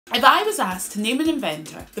If I was asked to name an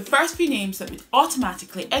inventor, the first few names that would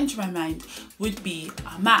automatically enter my mind would be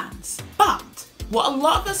a man's. But what a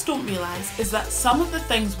lot of us don't realise is that some of the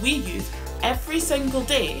things we use every single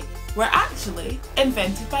day were actually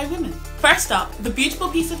invented by women. First up, the beautiful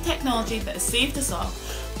piece of technology that has saved us all,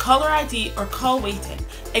 caller ID or call waiting,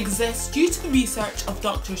 exists due to the research of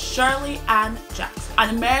Dr. Shirley Ann Jackson,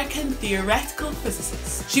 an American theoretical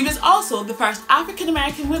physicist. She was also the first African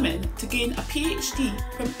American woman to gain a PhD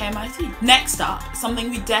from MIT. Next up, something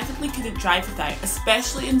we definitely couldn't drive without,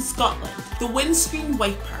 especially in Scotland. The windscreen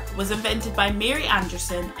wiper was invented by Mary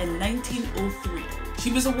Anderson in 1903.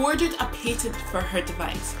 She was awarded a patent for her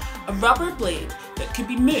device, a rubber blade that could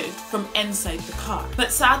be moved from inside the car.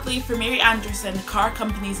 But sadly for Mary Anderson, the car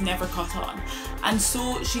companies never caught on, and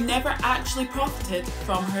so she never actually profited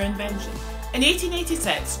from her invention. In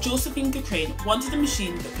 1886, Josephine Cochrane wanted a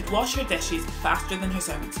machine that could wash her dishes faster than her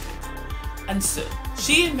servants could. And so,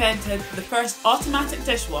 she invented the first automatic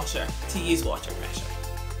dishwasher to use water pressure.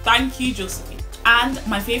 Thank you, Josephine. And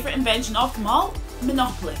my favourite invention of them all,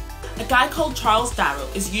 Monopoly. A guy called Charles Darrow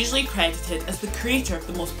is usually credited as the creator of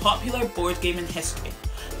the most popular board game in history,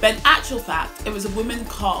 but in actual fact it was a woman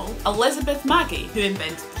called Elizabeth Maggie who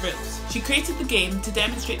invented the rules. She created the game to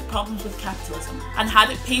demonstrate the problems with capitalism and had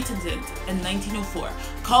it patented in 1904,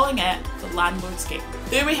 calling it the landlord's game.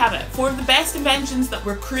 There we have it, 4 of the best inventions that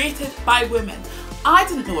were created by women. I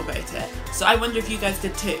didn't know about it, so I wonder if you guys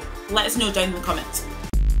did too. Let us know down in the comments.